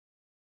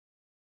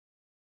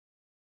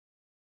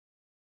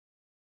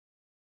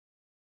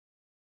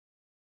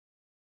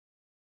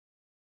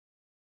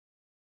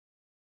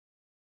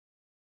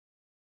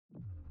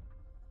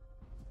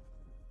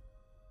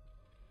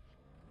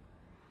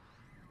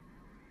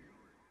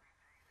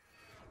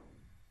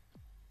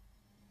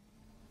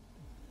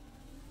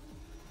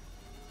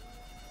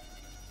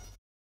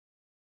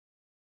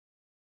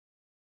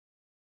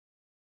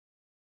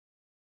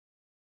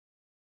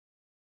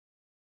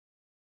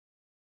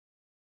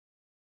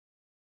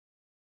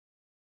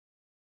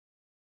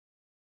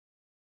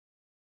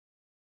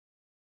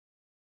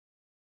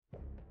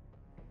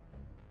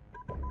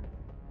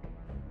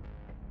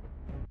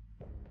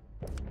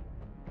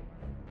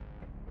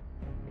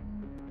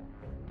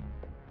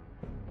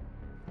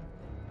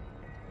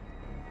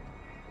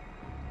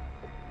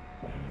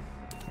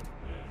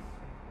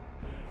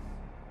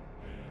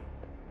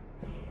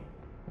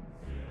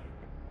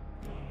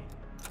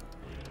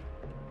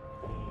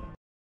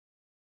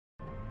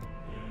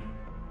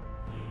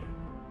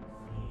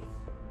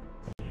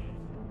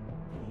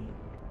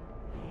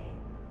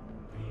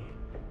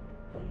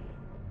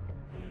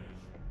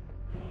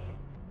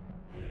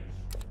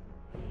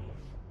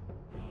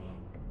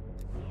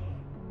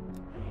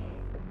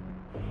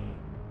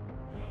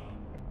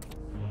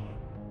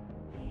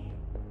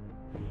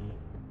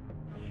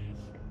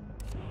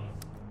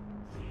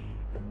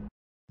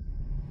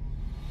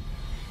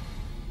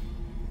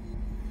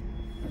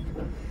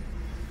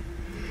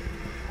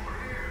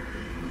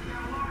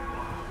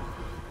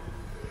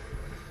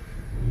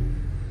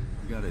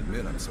gotta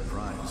admit, I'm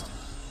surprised.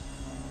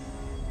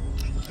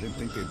 I didn't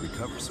think they'd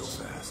recover so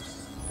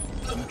fast.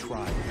 You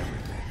tried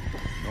everything.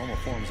 Normal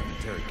forms of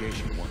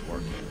interrogation weren't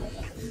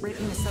working.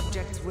 Breaking a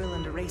subject's will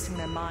and erasing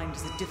their mind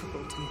is a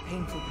difficult and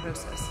painful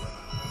process.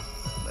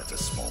 That's a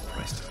small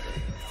price to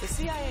pay. The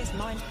CIA's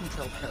mind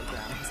control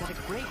program has had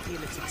a great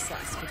deal of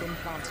success with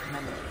implanted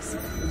memories.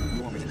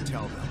 You want me to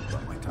tell them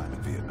about my time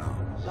in Vietnam?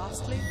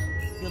 Lastly,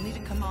 you'll need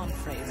a command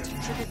phrase to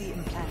trigger the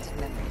implanted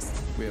memories.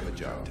 We have a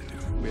job to do.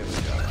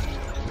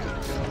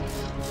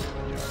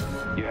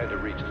 You had to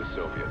reach the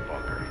Soviet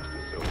bunker.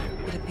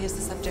 It appears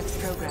the subject's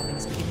programming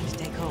is beginning to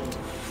take hold.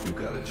 We've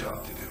got a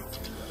job to do.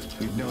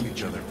 We've known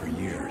each other for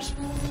years.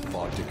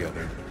 Fought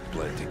together,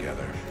 bled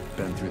together,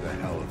 been through the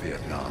hell of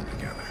Vietnam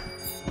together.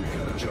 We've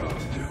got a job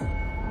to do.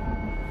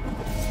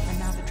 And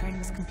now the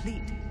training is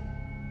complete.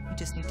 We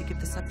just need to give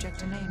the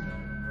subject a name.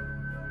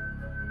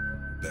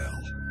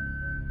 Bell.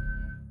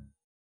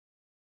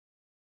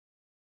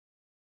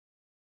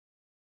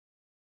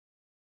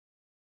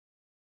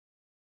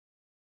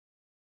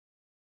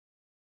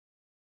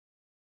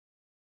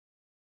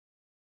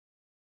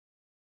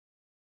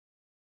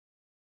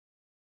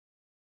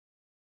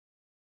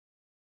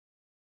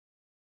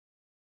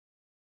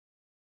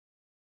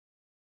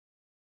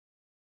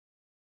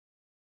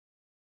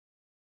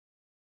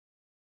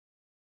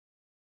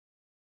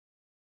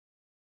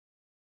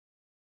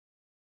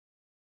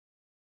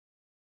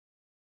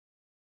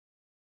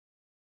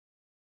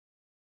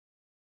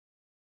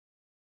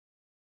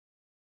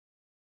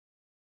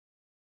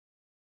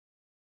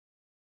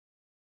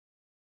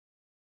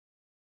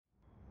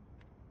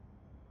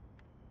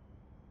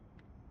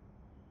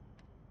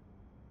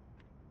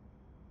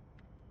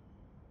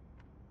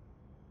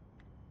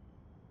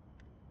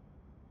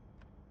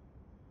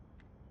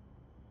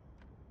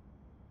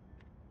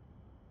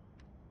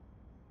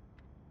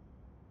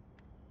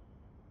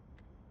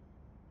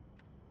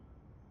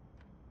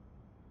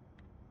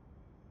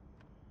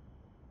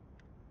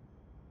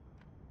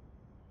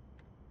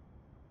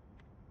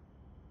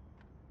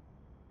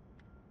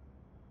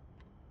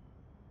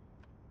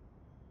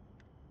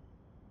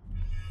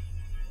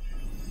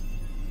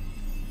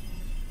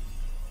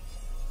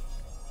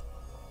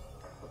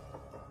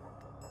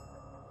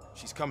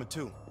 She's coming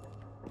too.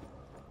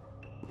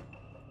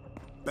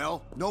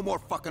 Bell, no more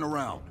fucking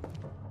around.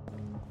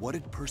 What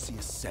did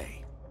Perseus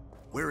say?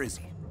 Where is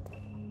he?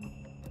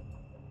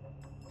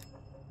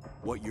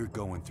 What you're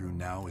going through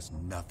now is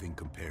nothing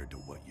compared to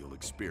what you'll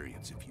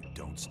experience if you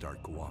don't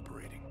start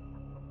cooperating.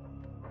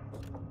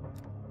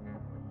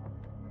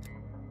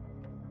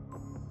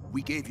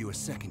 We gave you a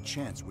second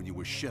chance when you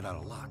were shit out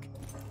of luck.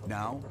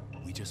 Now,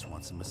 we just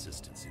want some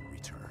assistance in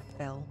return.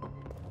 Bell,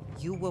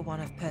 you were one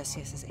of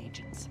Perseus's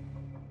agents.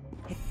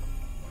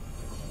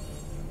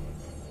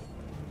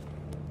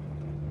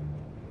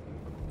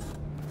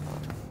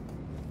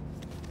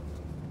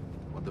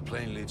 When the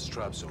plane leaves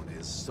Trap Zone,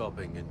 it's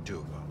stopping in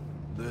Duga.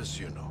 This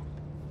you know.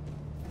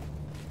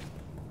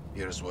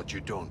 Here's what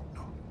you don't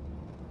know.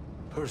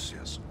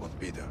 Perseus won't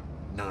be there.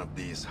 None of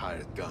these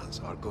hired guns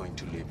are going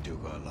to leave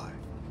Duga alive.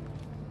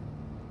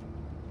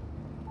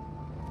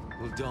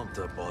 We'll dump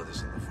their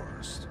bodies in the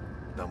forest.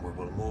 Then we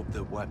will move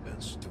the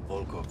weapons to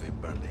Volkov in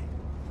Berlin.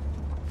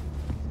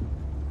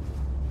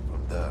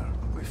 From there,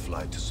 we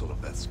fly to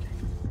Solovetsky.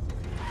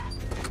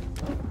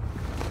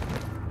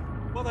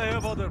 But I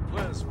have other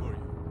plans for you.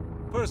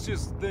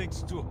 Perseus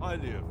thinks too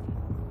highly of you.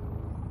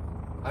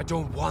 I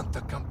don't want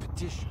the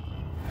competition.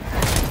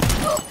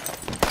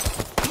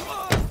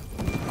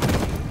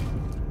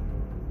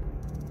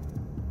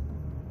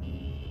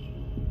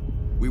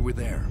 We were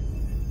there.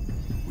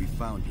 We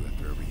found you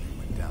after everything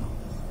went down.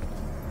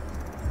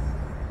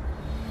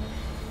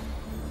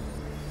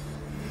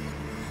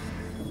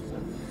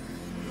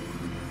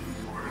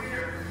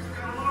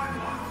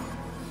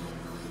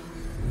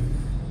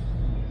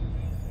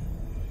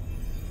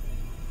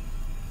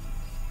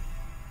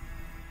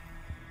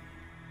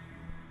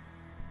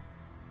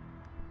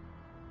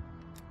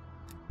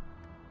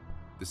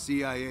 The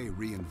CIA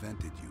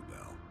reinvented you,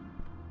 Bell.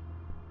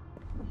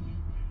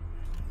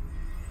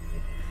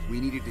 We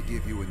needed to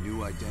give you a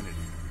new identity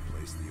to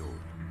replace the old.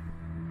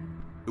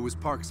 It was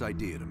Park's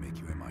idea to make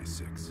you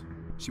MI6.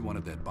 She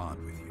wanted that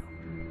bond with you.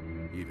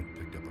 Even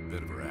picked up a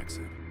bit of her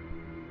accent.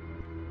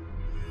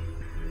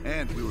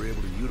 And we were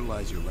able to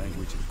utilize your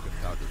language and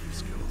cryptography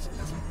skills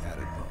as an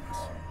added bonus.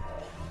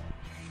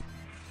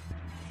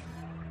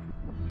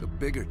 The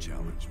bigger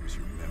challenge was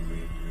your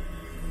memory.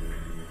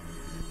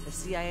 The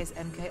CIA's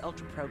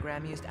MK-Ultra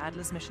program used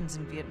Adler's missions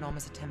in Vietnam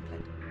as a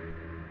template.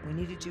 We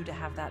needed you to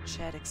have that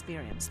shared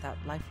experience, that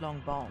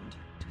lifelong bond,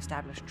 to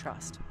establish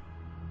trust.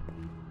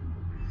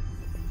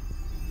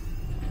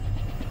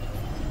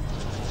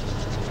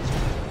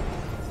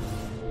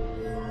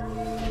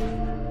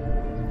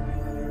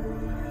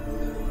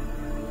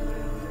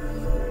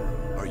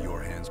 Are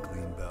your hands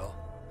clean, Bell?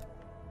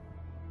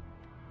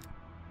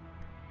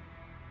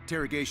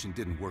 Interrogation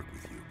didn't work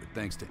with you, but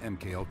thanks to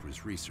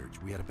MK-Ultra's research,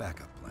 we had a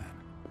backup plan.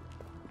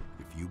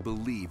 If you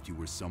believed you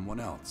were someone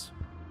else,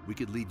 we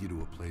could lead you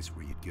to a place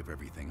where you'd give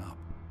everything up.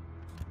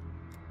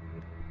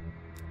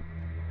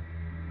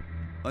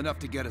 Enough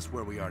to get us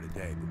where we are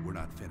today, but we're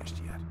not finished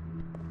yet.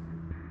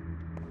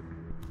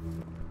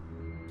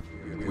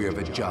 We have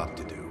a job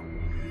to do.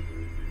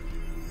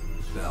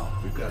 Bell,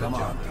 come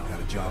on, we got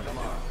a job to do.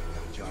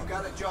 You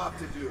got a job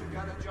to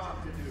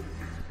do.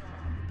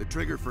 The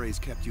trigger phrase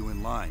kept you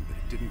in line, but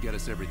it didn't get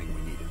us everything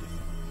we needed.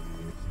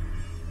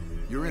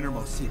 Your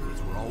innermost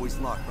secrets were always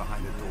locked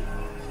behind a door.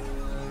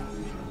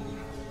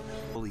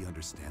 Fully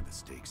understand the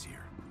stakes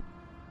here.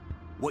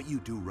 What you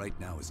do right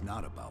now is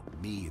not about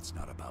me, it's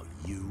not about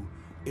you.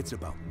 It's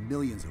about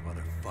millions of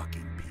other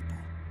fucking people.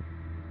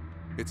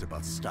 It's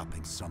about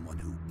stopping someone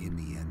who, in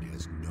the end,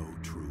 has no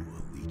true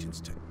allegiance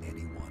to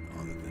anyone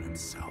other than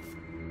himself.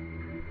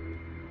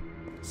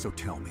 So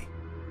tell me,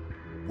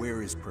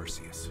 where is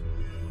Perseus?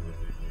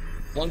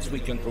 Once we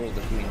control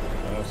the green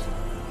cars,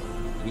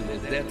 we will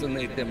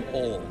detonate them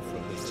all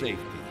from the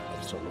safety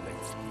of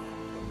Solovetsky.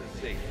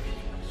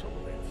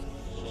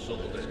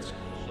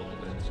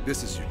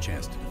 This is your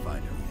chance to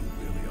define who you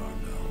really are,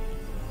 Bell.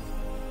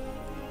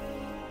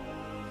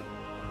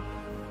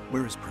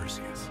 Where is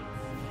Perseus?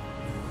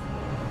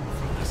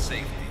 From the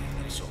safety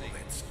of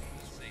Solovetsky.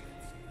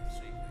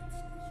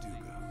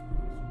 Duga.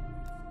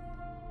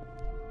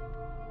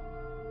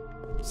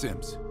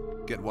 Sims,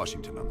 get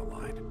Washington on the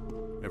line.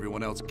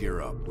 Everyone else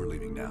gear up. We're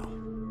leaving now.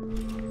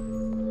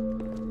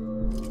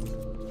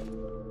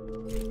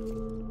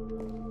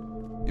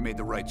 You made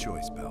the right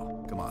choice,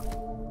 Bell. Come on.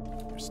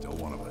 You're still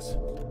one of us.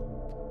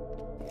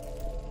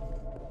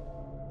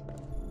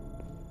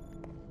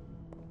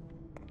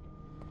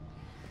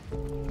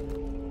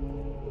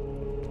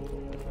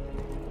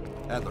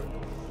 Adler.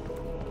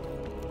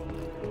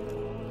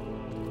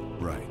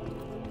 Right.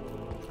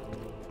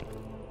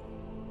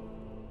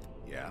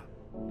 Yeah.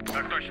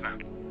 Так точно.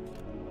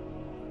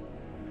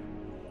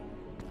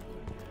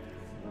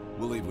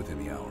 We'll leave within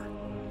the hour.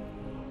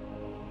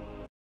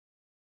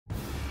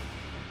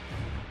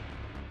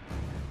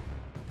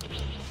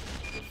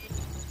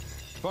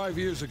 "5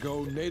 years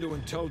ago, NATO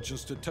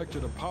intelligence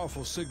detected a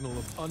powerful signal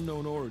of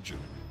unknown origin.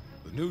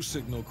 The new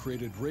signal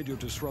created radio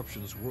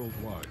disruptions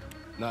worldwide.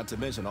 Not to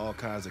mention all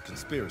kinds of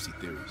conspiracy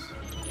theories.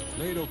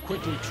 NATO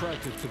quickly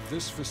tracked it to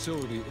this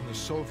facility in the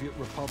Soviet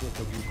Republic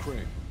of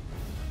Ukraine,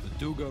 the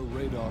Duga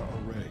Radar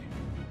Array.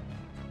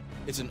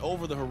 It's an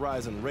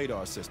over-the-horizon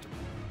radar system.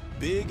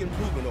 Big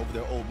improvement over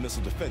their old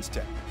missile defense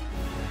tech.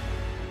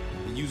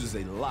 It uses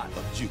a lot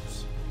of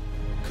juice.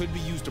 Could be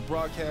used to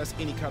broadcast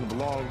any kind of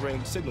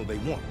long-range signal they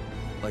want.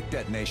 Like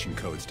detonation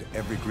codes to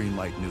every green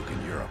light nuke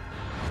in Europe.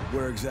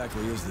 Where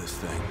exactly is this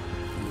thing?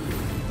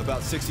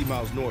 About 60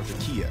 miles north of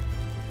Kiev,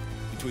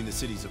 between the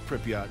cities of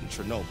Pripyat and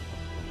Chernobyl.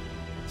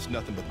 It's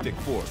nothing but thick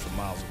forest for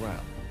miles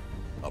around.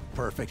 A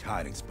perfect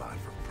hiding spot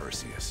for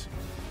Perseus.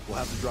 We'll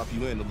have to drop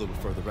you in a little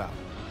further out.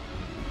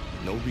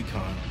 No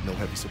recon, no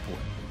heavy support.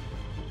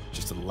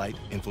 Just a light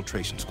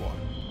infiltration squad.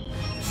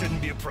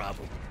 Shouldn't be a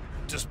problem.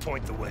 Just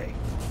point the way.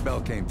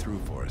 Bell came through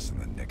for us in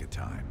the nick of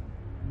time.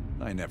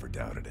 I never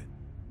doubted it.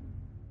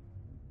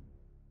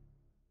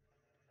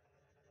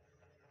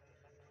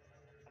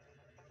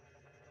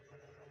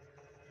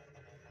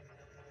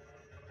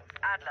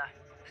 Adler,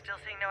 still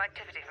seeing no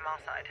activity from our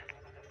side.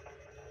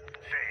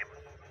 Same.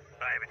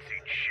 I haven't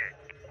seen shit.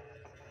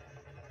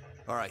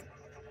 All right.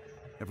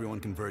 Everyone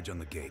converge on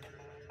the gate.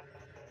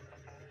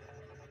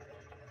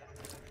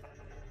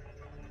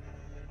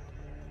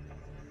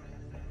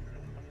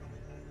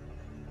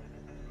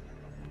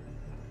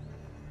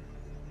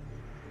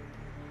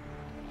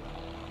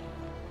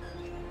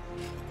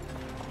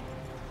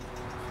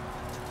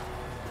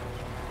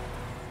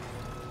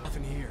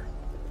 Nothing here.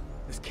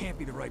 This can't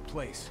be the right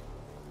place.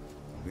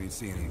 We ain't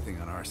seeing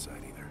anything on our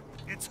side either.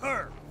 It's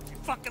her! You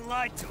fucking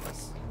lied to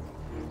us!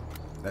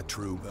 That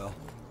true, Bell?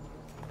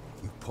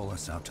 You pull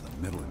us out to the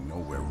middle of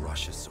nowhere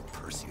Russia so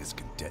Perseus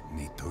can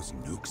detonate those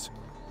nukes?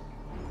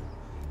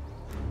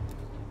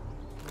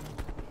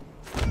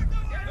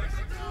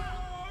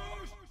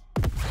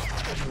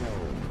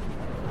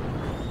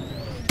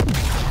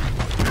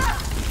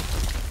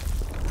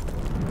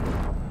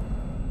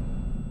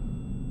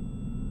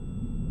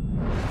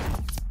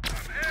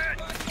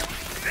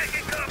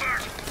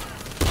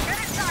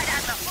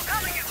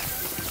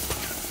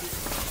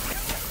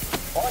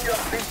 On your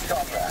feet,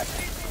 comrade.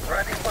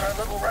 Ready for a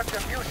little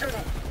retribution?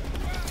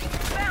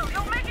 Bell,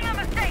 you're making a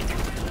mistake!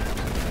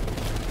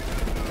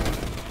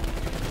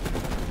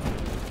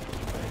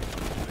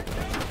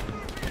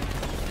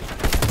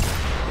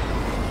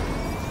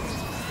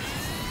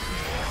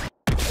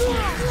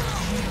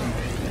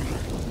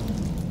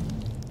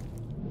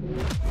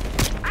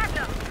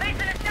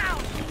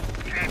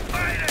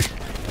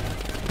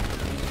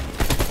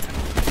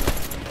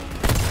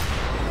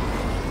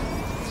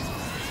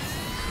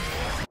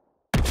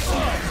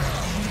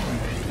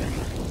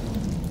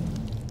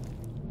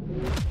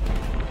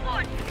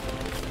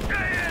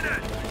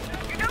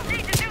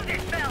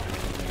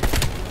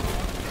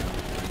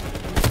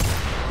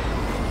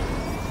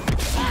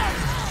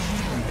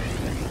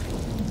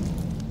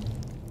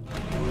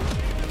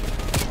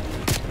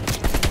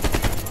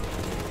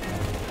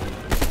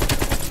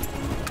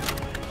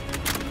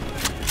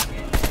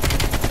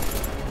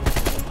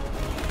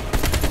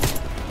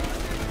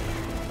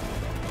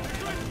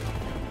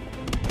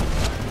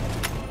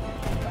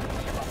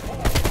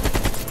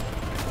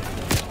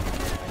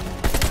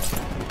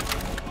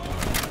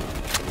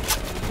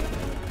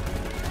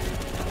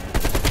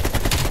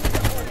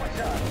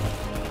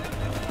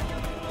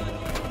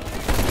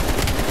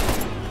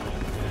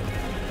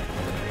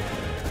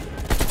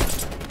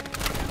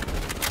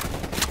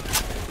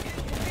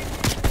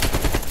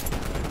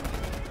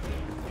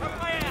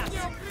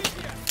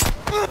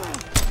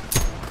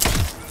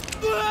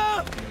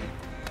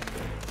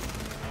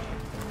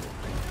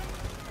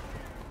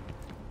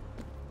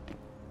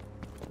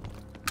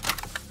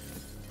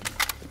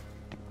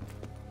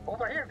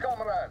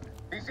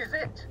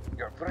 it.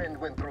 Your friend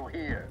went through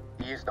here.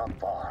 He is not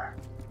far.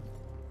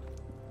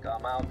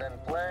 Come out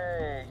and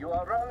play. You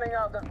are running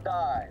out of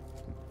time.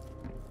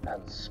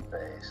 And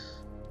space.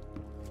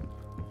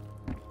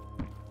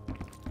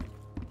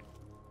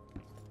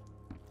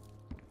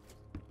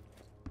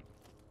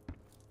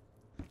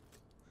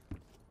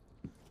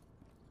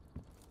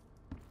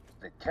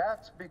 The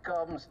cat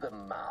becomes the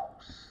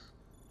mouse.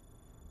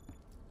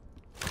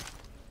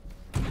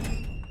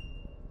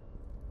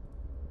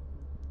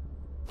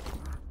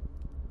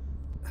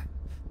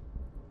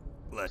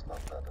 It's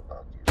not that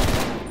about you.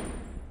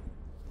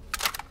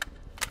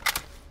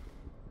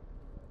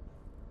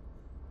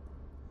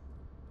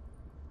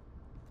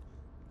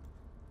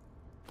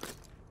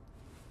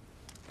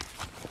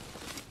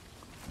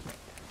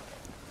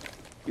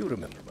 You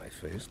remember my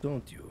face,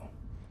 don't you?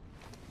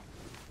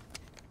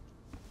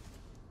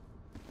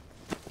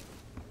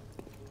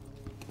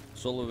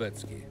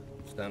 Solovetsky,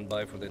 stand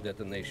by for the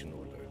detonation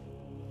order.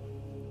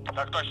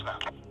 Так точно.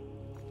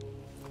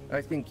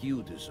 I think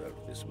you deserve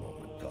this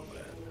moment,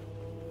 comrade.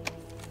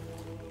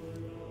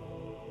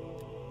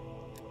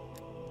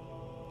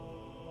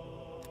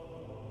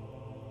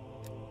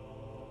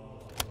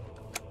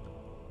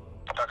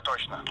 Так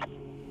точно.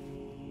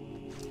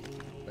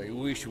 I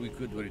wish we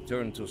could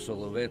return to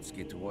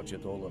Solovetsky to watch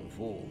it all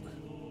unfold,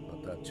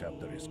 but that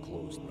chapter is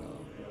closed now.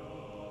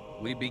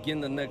 We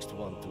begin the next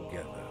one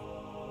together.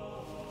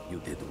 You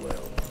did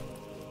well.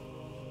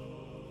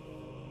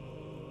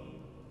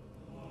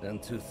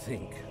 And to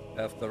think,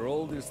 after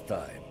all this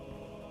time,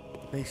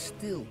 they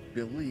still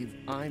believe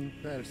I'm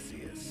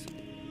Perseus.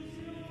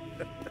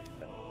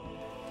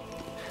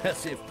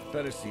 As if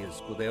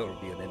Perseus could ever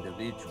be an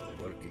individual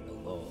working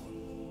alone.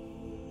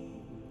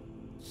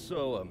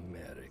 So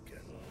American.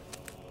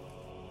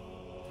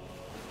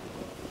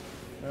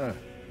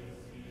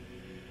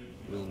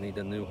 We'll need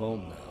a new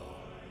home now.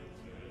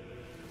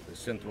 The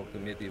Central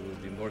Committee will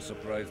be more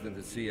surprised than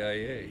the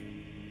CIA.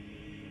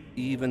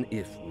 Even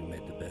if we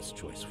made the best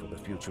choice for the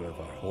future of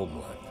our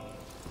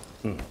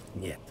homeland.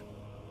 Yet,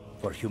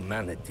 for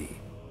humanity,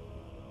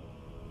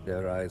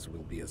 their eyes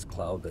will be as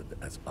clouded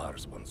as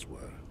ours once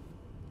were.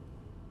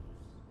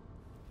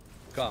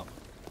 Come,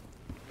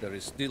 there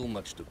is still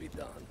much to be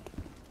done.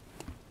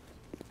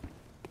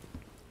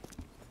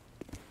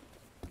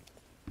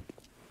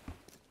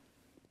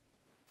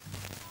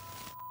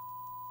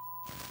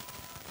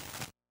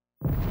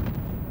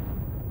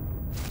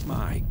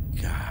 My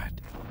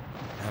God.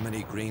 How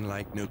many green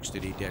light nukes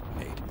did he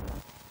detonate?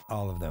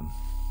 All of them,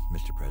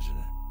 Mr.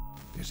 President.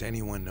 Does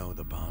anyone know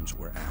the bombs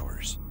were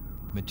ours?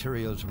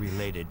 Materials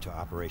related to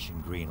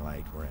Operation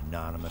Greenlight were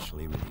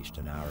anonymously released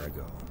an hour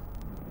ago,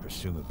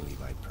 presumably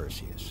by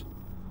Perseus.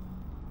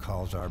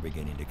 Calls are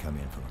beginning to come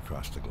in from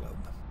across the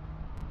globe.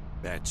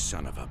 That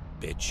son of a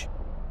bitch.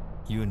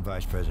 You and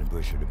Vice President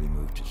Bush are to be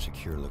moved to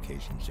secure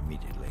locations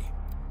immediately.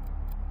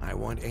 I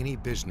want any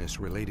business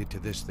related to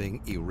this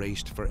thing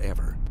erased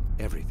forever.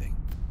 Everything.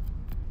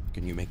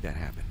 Can you make that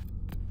happen?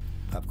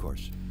 Of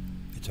course.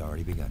 It's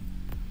already begun.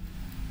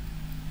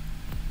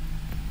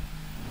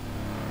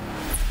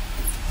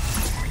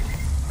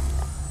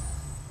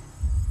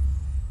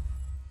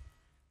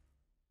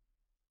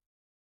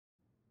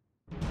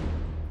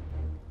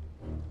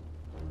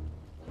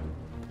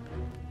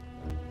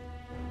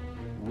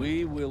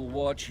 We will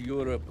watch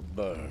Europe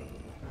burn.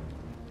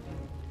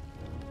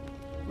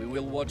 We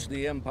will watch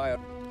the Empire.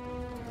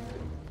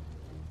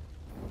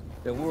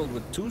 A world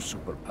with two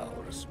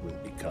superpowers will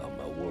become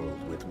a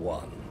world with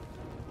one.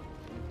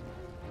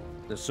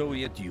 The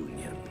Soviet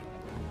Union.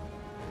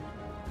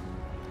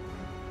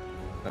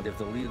 And if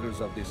the leaders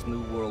of this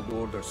new world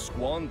order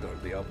squander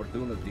the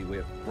opportunity we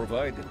have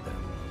provided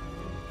them,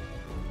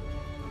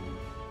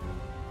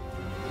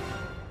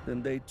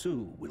 then they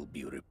too will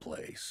be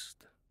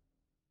replaced.